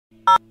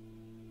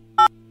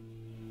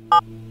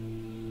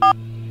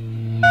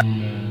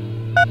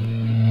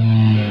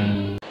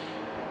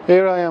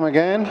Here I am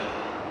again,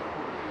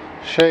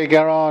 Shea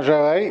Garage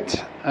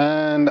 08,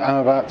 and I'm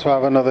about to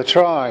have another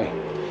try.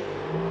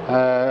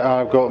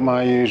 I've got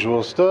my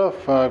usual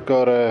stuff. I've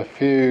got a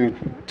few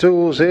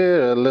tools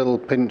here, a little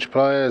pinch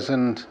pliers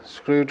and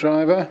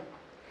screwdriver,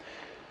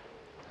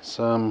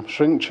 some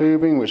shrink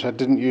tubing which I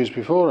didn't use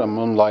before. I'm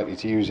unlikely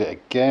to use it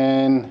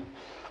again.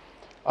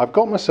 I've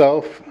got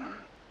myself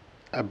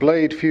a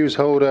blade fuse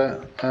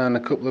holder and a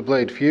couple of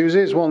blade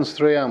fuses. One's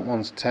 3 amp,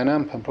 one's 10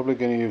 amp. I'm probably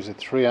going to use a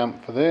 3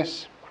 amp for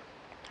this.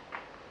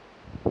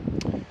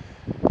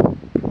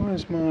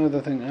 Where's my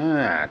other thing?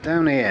 Ah,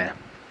 down here.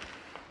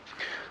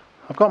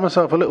 I've got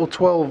myself a little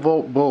 12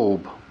 volt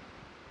bulb.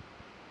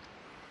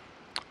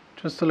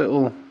 Just a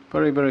little,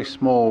 very, very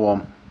small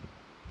one.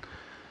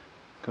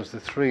 Because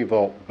the 3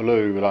 volt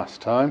blew last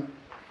time.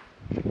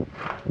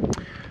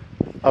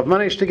 I've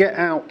managed to get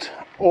out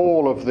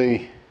all of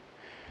the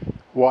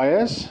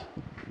wires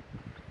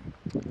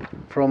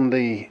from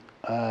the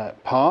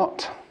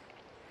part,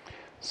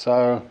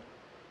 so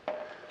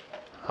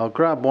I'll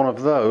grab one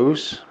of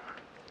those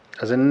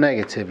as a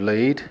negative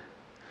lead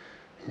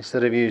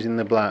instead of using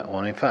the black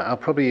one. In fact, I'll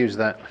probably use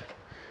that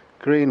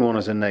green one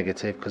as a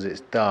negative because it's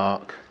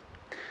dark,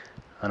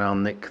 and I'll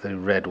nick the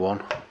red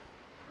one.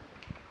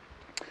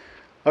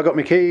 I've got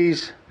my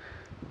keys,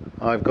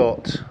 I've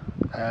got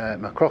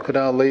my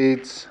crocodile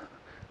leads,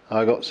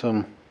 I've got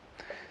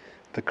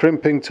the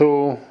crimping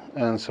tool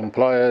and some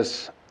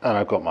pliers, and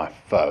I've got my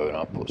phone.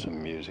 I'll put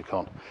some music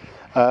on.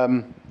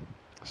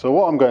 So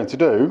what I'm going to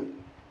do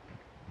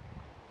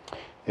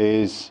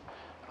is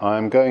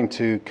I'm going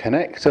to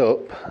connect up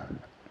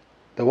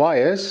the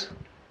wires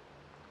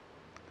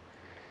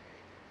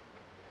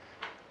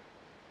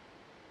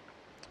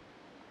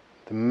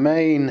the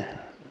main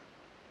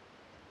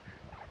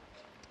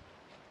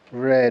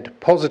red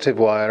positive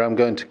wire I'm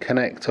going to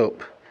connect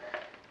up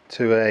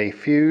to a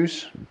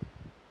fuse,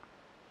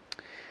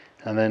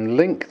 and then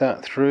link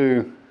that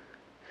through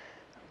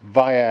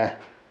via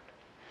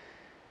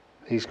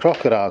these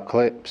crocodile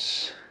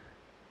clips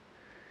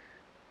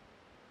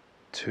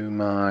to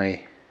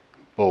my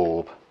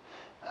bulb,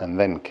 and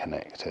then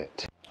connect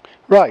it.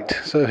 Right,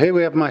 so here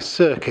we have my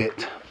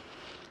circuit.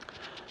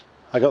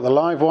 I got the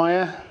live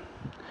wire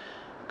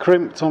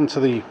crimped onto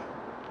the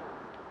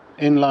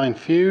inline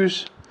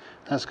fuse.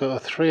 That's got a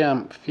 3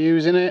 amp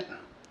fuse in it.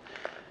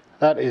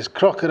 That is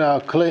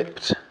crocodile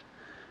clipped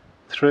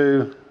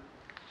through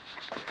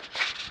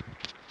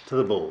to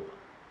the bulb.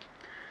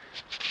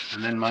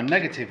 And then my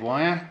negative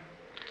wire,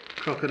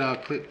 crocodile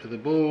clip to the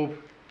bulb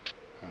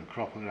and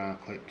crocodile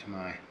clip to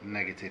my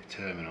negative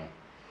terminal.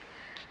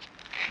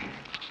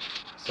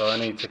 So I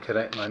need to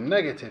connect my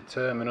negative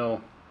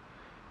terminal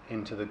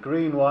into the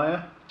green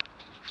wire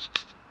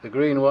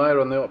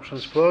on the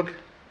options plug,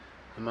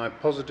 and my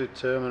positive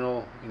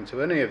terminal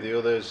into any of the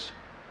others,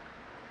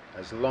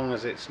 as long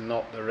as it's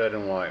not the red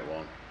and white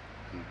one,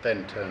 and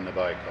then turn the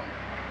bike on.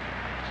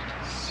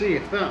 See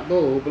if that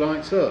bulb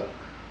lights up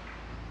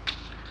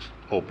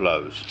or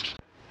blows.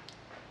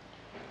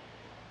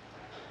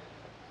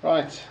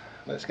 Right,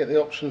 let's get the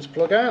options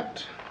plug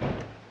out.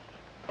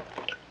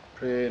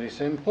 Pretty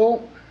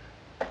simple.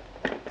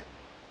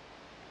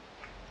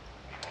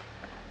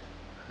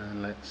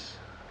 And let's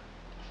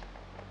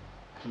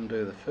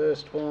undo the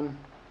first one.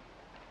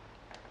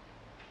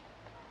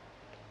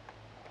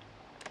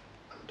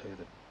 Undo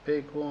the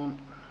big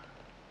one.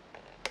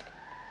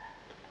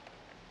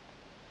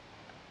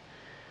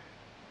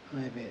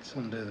 Maybe it's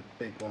undo the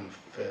big one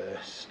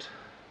first.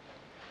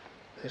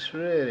 This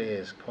really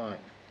is quite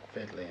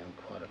fiddly and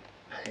quite a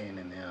pain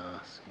in the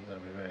arse. You've got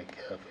to be very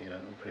careful you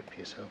don't rip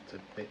yourself to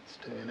bits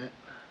doing it.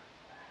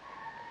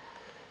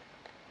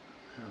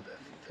 Now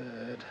the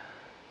third.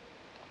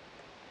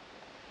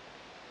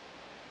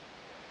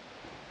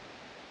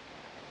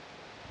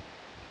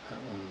 That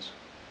one's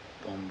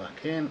gone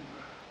back in.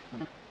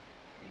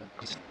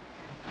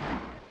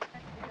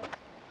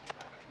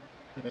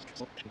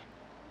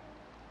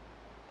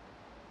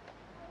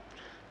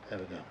 There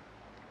we go.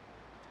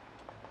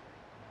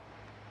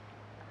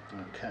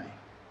 Okay.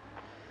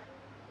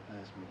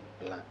 There's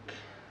my black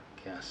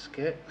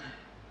gasket.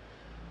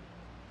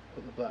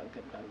 Put the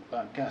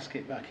black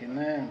gasket back in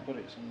there and put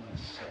it somewhere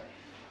safe.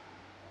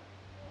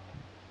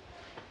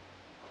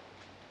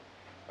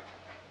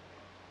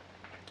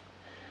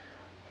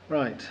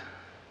 Right.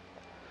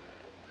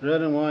 The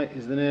red and white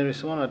is the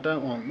nearest one. I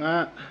don't want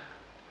that.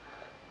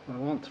 What I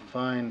want to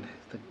find is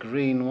the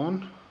green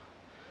one,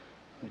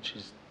 which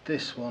is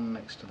this one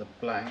next to the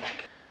blank.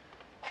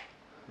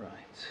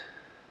 Right.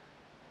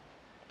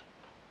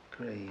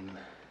 Green.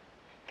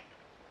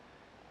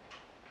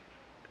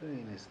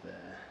 Green is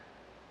there.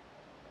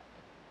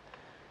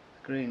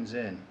 The green's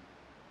in.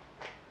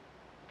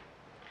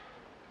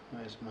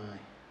 Where's my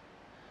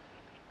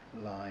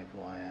live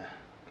wire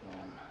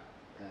gone?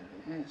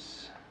 There it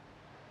is.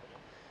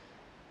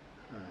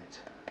 Right.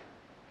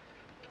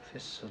 If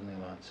this suddenly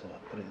lights up,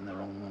 I put it in the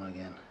wrong one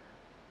again.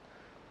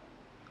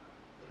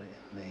 Put it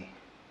in the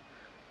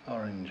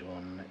orange orange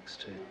one next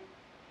to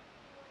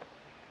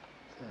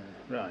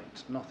there.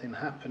 Right, nothing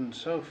happened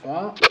so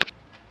far. Put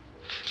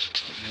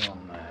you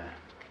on there.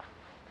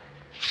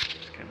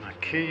 Let's get my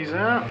keys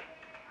out.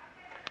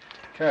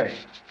 Okay,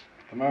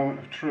 the moment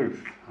of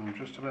truth. I'm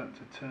just about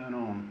to turn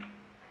on.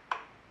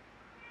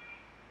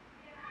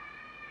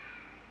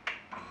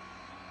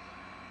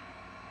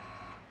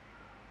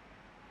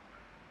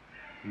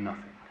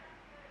 Nothing.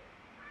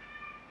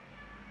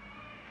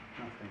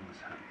 Nothing's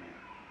happening.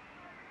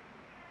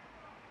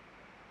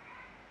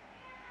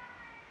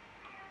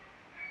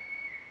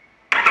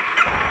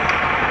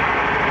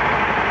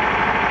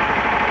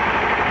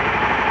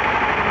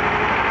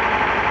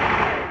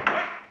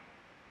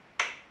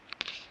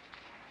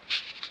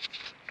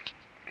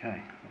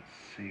 Okay,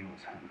 let's see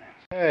what's happening.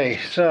 Okay,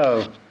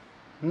 so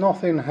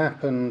nothing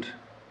happened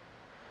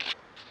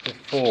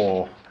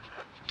before.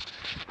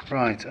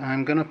 Right,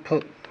 I'm going to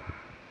put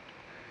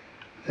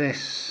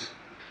this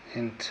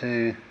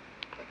into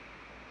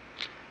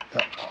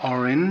the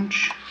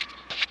orange,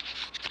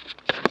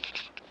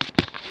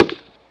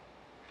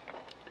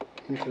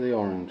 into the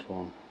orange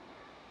one,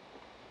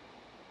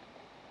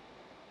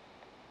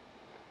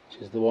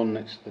 which is the one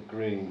next to the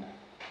green.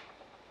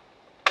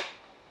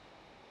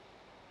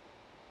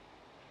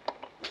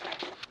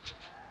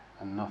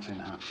 And nothing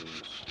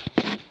happens.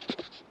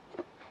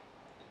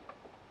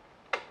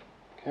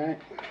 Okay,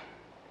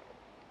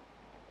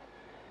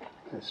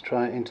 let's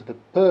try it into the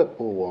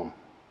purple one,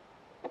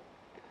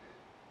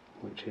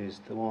 which is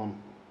the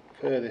one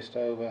furthest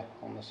over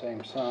on the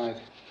same side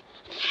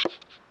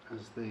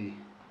as the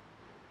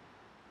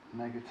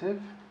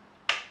negative.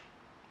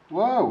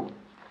 Whoa!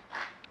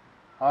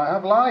 I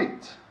have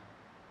light!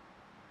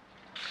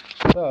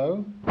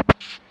 So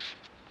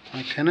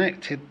I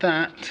connected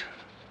that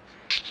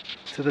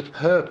to the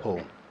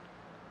purple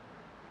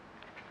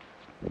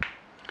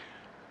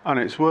and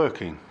it's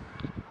working,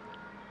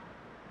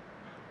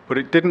 but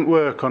it didn't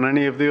work on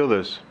any of the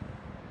others.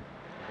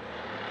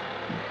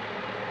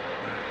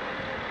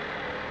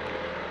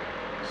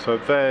 So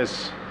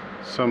there's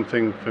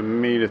something for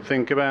me to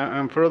think about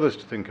and for others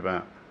to think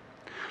about.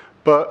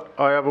 But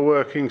I have a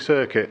working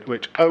circuit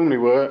which only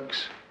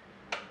works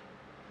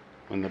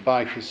when the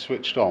bike is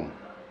switched on.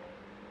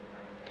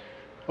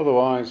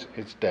 Otherwise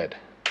it's dead.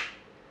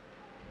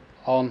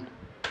 On,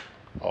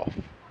 off.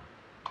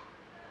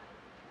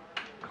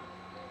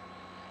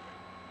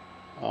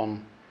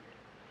 On,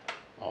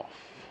 off.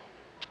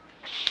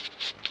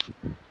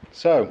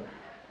 So,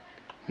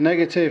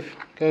 negative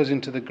goes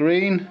into the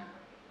green,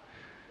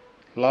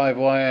 live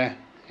wire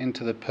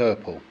into the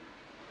purple.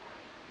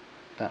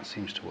 That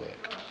seems to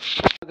work.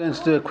 I'm going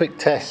to do a quick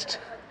test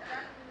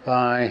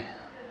by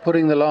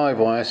putting the live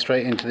wire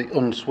straight into the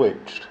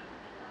unswitched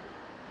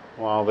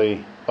while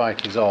the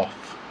bike is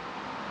off.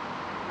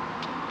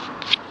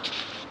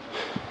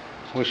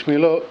 Wish me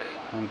luck.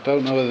 I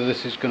don't know whether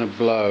this is going to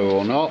blow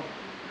or not.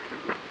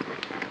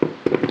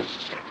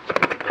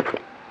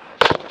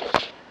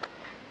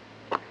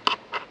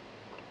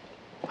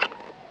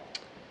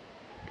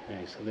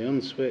 Okay, so the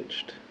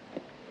unswitched.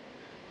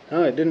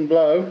 Oh, it didn't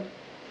blow.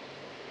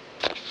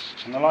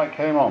 And the light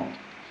came on.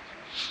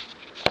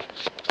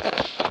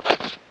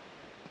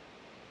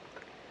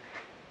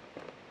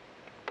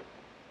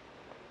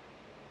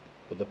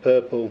 But the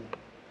purple,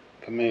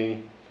 for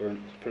me, for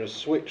a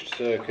switched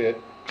circuit,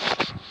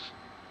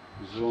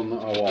 is the one that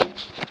I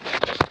want.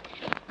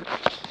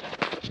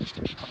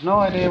 I've no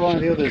idea why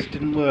the others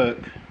didn't work.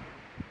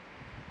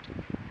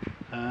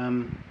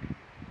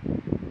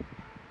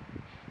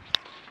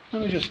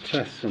 Let me just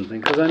test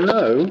something, because I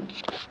know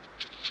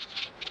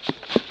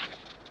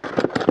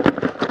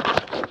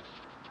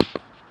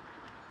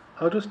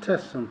I'll just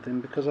test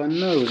something because I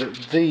know that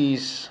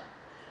these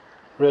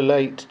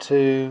relate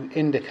to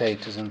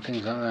indicators and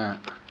things like that.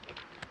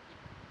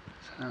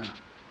 So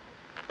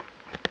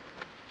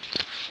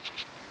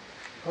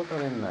put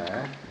that in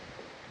there.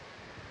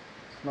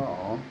 It's not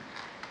on.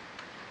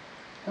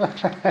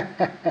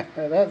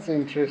 That's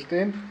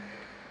interesting.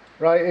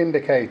 Right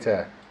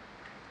indicator.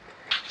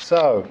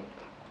 So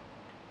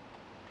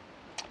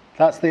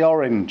that's the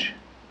orange.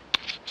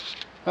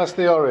 That's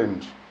the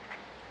orange.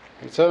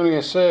 It's only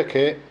a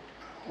circuit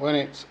when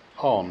it's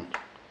on.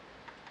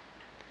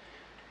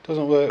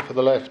 Doesn't work for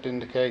the left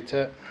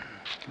indicator.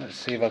 Let's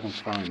see if I can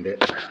find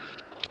it.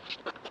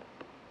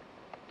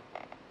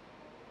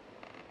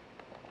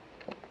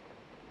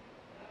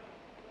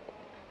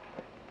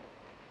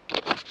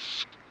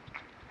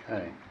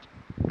 Okay.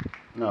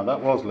 No, that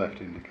was left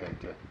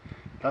indicator.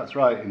 That's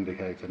right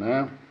indicator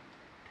now.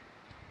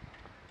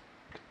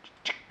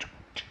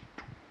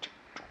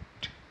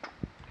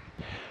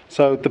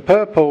 So the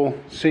purple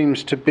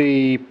seems to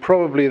be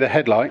probably the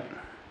headlight.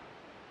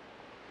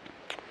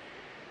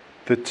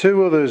 The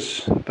two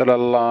others that are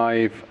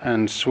live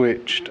and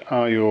switched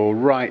are your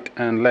right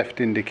and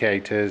left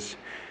indicators,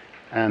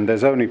 and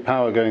there's only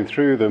power going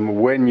through them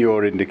when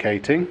you're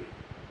indicating.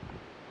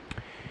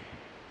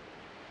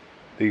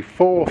 The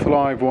fourth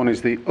live one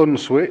is the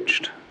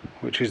unswitched,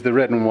 which is the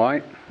red and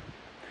white,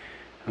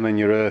 and then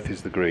your earth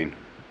is the green.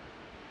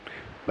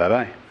 Bye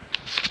bye.